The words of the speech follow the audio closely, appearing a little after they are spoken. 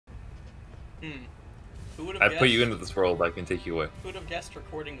Hmm. Who would have I guessed? put you into this world, I can take you away. Who would have guessed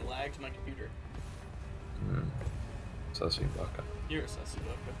recording lags my computer? Hmm. Sussy Baka. You're a sussy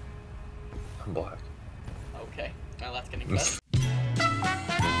baka. I'm black. Okay. Now that's getting cut.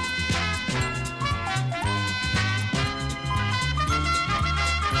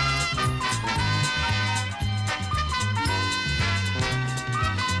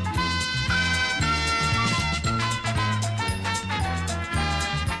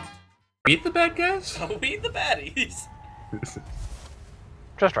 Beat the bad guys? Oh, we the baddies.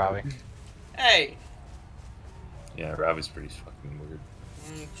 Just Robbie. Hey. Yeah, Robbie's pretty fucking weird.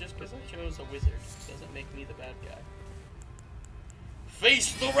 Just because I chose a wizard doesn't make me the bad guy.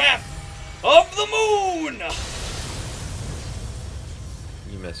 Face the wrath of the moon!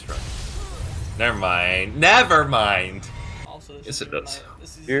 You missed, right? Never mind. Never mind. Also, this Yes, is it does.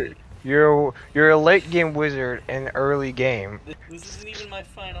 This is You're a late game wizard in early game. This isn't even my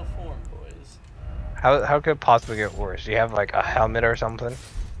final form, boys. How could it possibly get worse? Do you have like a helmet or something?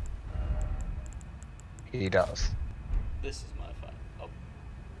 He does. This is my final. Oh.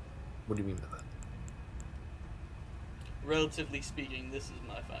 What do you mean by that? Relatively speaking, this is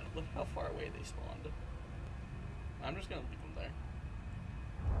my final. Look how far away they spawned. I'm just gonna leave them there.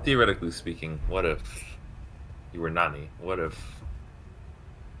 Theoretically speaking, what if you were Nani? What if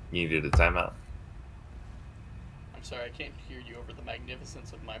you needed a timeout? I'm sorry, I can't hear you over the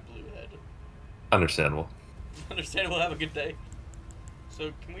magnificence of my blue head. Understandable. Understandable, have a good day.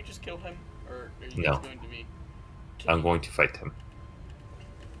 So, can we just kill him? Or are you No. guys going to be... I'm going to fight him.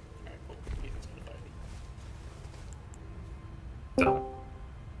 Alright, cool. Ethan's gonna fight me.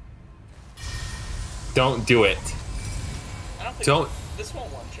 Don't do it. I don't think Don't. this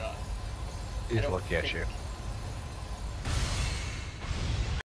won't one shot. He's I don't looking at think- you.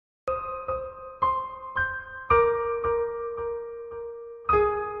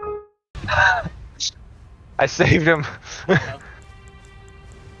 I saved him. No.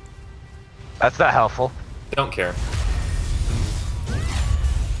 That's not helpful. Don't care.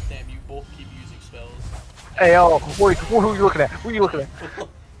 Damn, you both keep using spells. Hey, oh, who are you looking at? Who are you looking at?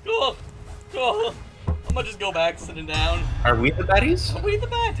 Go! Go! I'm gonna just go back, sitting down. Are we the baddies? Are we the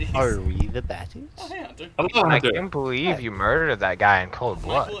baddies? Are we the baddies? Oh, hey, Hunter. Hello, I Hunter. can't believe you murdered that guy in cold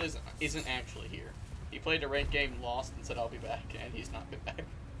blood. Michael isn't actually here. He played a ranked game, lost, and said I'll be back, and he's not been back.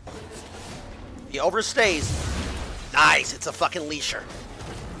 He overstays. Nice, it's a fucking leasher.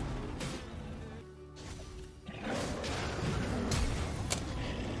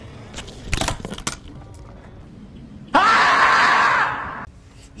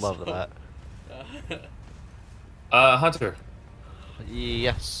 Love that. Hunter,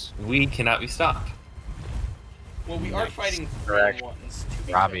 Yes. we cannot be stopped. Well, we are Nice. fighting Correct. ones. To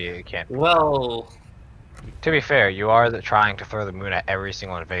be Robbie, fair. you can't. Well, To be fair, you are trying to throw the moon at every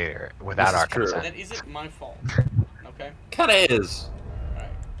single invader without This is our true. consent. That isn't my fault. Okay? kinda is. Alright.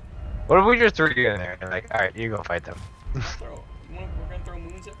 What if we just threw you in there and like, alright, you go fight them? We're gonna throw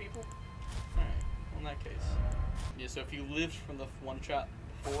moons at people? Alright. Well, in that case. Yeah, so if you lived from the one shot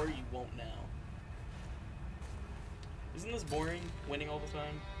before, you won't now. Isn't this boring? Winning all the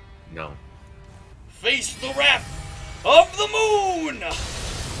time? No. Face the wrath of the moon!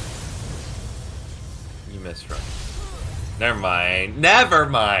 You missed, right? Never mind. Never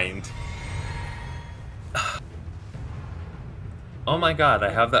mind. Oh my god, I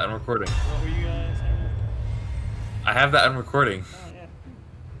have that on recording. What were you guys saying? I have that on recording. Oh, yeah.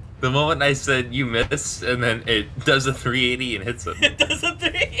 The moment I said you miss, and then it does a 380 and hits him. It does a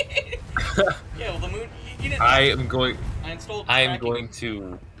thing! Yeah, well, the moon. You didn't. I am going. I installed. I am tracking. going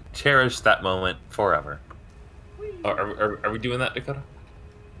to cherish that moment forever. Are we doing that, Dakota?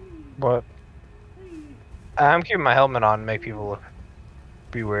 What? I'm keeping my helmet on to make people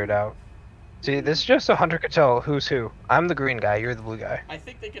be weirded out. See, this is just so Hunter could tell who's who. I'm the green guy, you're the blue guy. I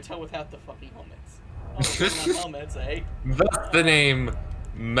think they could tell without the fucking helmets. Oh, they're not helmets, eh? That's the name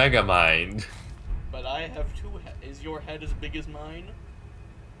Megamind. But I have two Is your head as big as mine?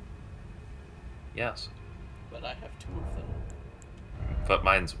 Yes, But I have two of them. but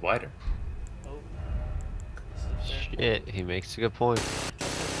mine's wider. Oh. This is fair. Shit, he makes a good point.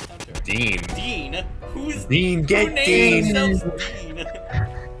 Hunter. Dean. Dean? Who's Dean, who get named Dean. themselves Dean?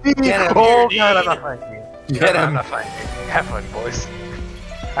 Get him. Oh Dean. god, I'm not fighting you. Get I'm him. not fighting you. Have fun, boys.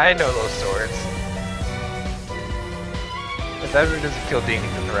 I know those swords. If Edward doesn't kill Dean,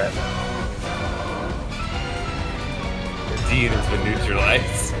 he's a threat. Dean has been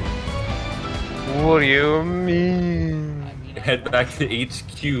neutralized. What do you mean? I mean, Head back to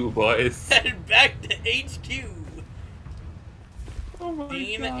HQ, boys. Head back to HQ. Oh my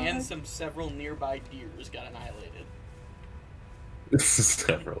Dean God. and several nearby deers got annihilated. This is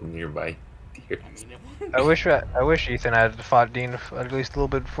several nearby I mean, I wish Ethan had fought Dean at least a little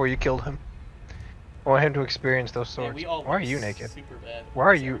bit before you killed him. I want him to experience those yeah, swords. we all Why are look you naked? Super bad. Why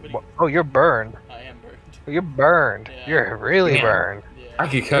are Is you? everybody- Oh, you're burned. I am burned. You're burned. Yeah. You're really Yeah. burned. Yeah. I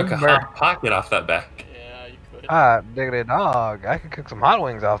could cook a hot pocket off that back. Yeah, you could. Ah, diggity dog. I could cook some hot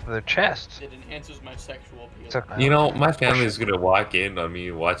wings off of their chest. It enhances my sexual appeal. Took my You own. know, my family's gonna walk in on me,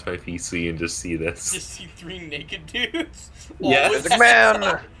 watch my PC, and just see this. Just see 3 naked dudes. Yes. All with There's a man. hats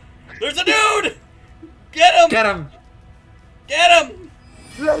on. There's a dude! Get him! Get him! Get him!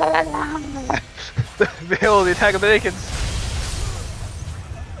 Behold the attack of the nakeds.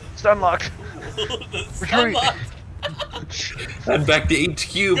 Stunlocked. Retreat. I'm back to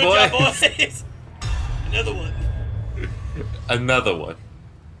HQ, Good boy. job, boys. Another one. Another one.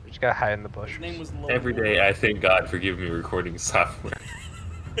 Just got high in the bush. His name was Lone Every Wolf. day, I thank God for giving me recording software.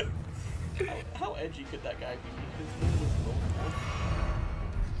 How edgy could that guy be? His name was Lone Wolf.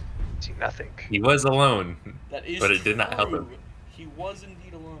 See nothing. He was alone, That is but it did not help true. him. He was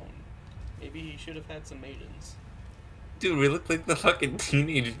indeed alone. Maybe he should have had some maidens. Dude, we look like the fucking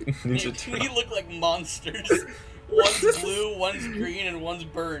teenage Ninja We Turtles. look like monsters. One's blue, one's green, and one's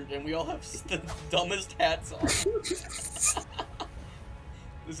burned, and we all have the dumbest hats on.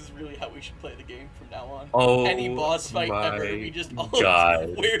 This is really how we should play the game from now on. Oh, Any boss fight ever, my we just all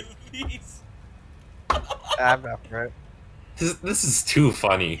God. wear these. I'm not right. This is too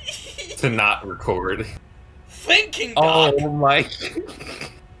funny to not record. Thinking Doc! Oh my.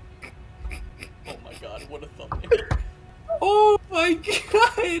 Oh my god, what a thumbnail. Oh my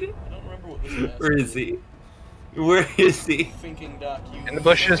God. I don't remember what this mask Where is he? Where is he? Thinking Doc, you In the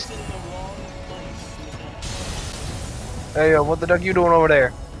bushes. in the wrong place. Hey, what the duck you doing over there?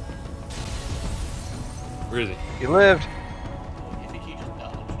 Where is he? You lived. Oh, you think he just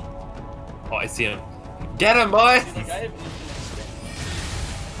dodged? Oh, I see him. Get him, boy! See, like, I have infinite spin.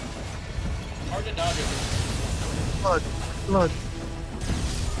 Hard to dodge it. Blood. Blood.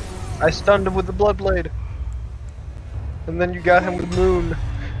 I stunned him with the blood blade. And then you got him with moon.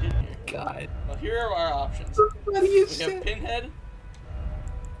 Didn't you? God. Well, here are our options. What do you We have Pinhead,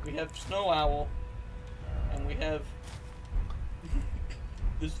 we have Snow Owl, and we have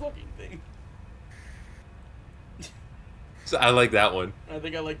this fucking thing. So I like that one. I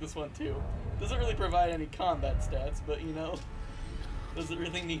think I like this one too. Doesn't really provide any combat stats, but you know, does it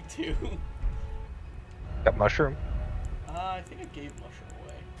really need to? Got mushroom. I think I gave mushroom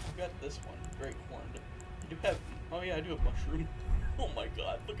away. I've got this one, Great Horned. I do have. Oh yeah, I do have mushroom. Oh my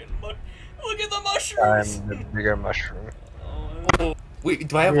god, look at the mushrooms! I'm the bigger mushroom. Oh, Wait,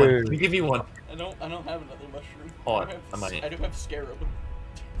 do I have one? Let me give you one. I don't have another mushroom. Hold on, I I might. do have Scarab.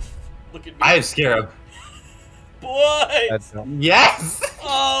 Look at me. I have Scarab. Boys! That's Yes!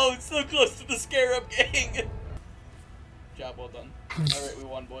 Oh, it's so close to the Scarab gang! Job well done. Alright, we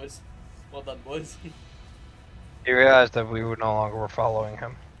won, boys. Well done, boys. He realized that we were no longer were following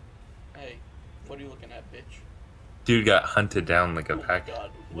him. Hey, what are you looking at, bitch? Dude got hunted down like a Oh my pack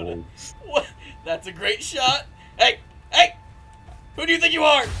god. of What, wolves. what? That's a great shot! Hey! Hey! Who do you think you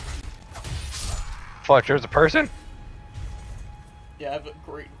are? Fletcher's a person? Yeah, I have a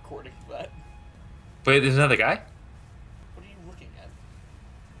great recording of that. Wait, there's another guy? What are you looking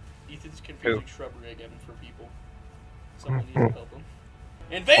at? Ethan's confusing shrubbery again for people. Someone needs to help him.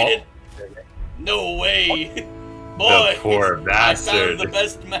 Invaded! No way! Boy, poor I found bastard. the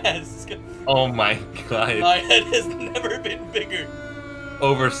best mask. Oh my God. My head has never been bigger.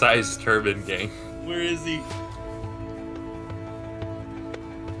 Oversized turban gang. Where is he?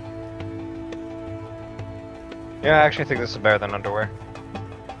 Yeah, I actually think this is better than underwear. Oh,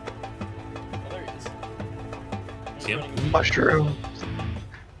 there he is. See him? Running- Mushroom.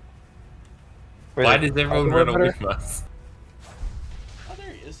 Why does everyone run away from us? Oh,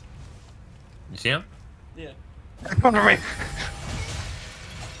 there he is. You see him? Yeah. Come for me.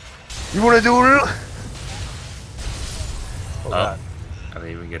 You wanna do it? Oh, God. I didn't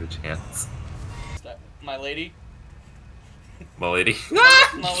even get a chance. Stop. My lady. My lady.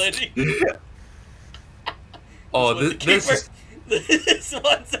 My lady. Oh, one's a this is keeper. This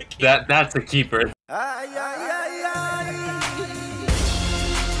one's a keeper. that's a keeper.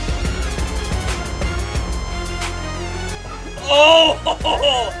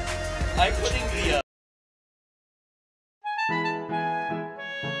 Oh! I'm putting the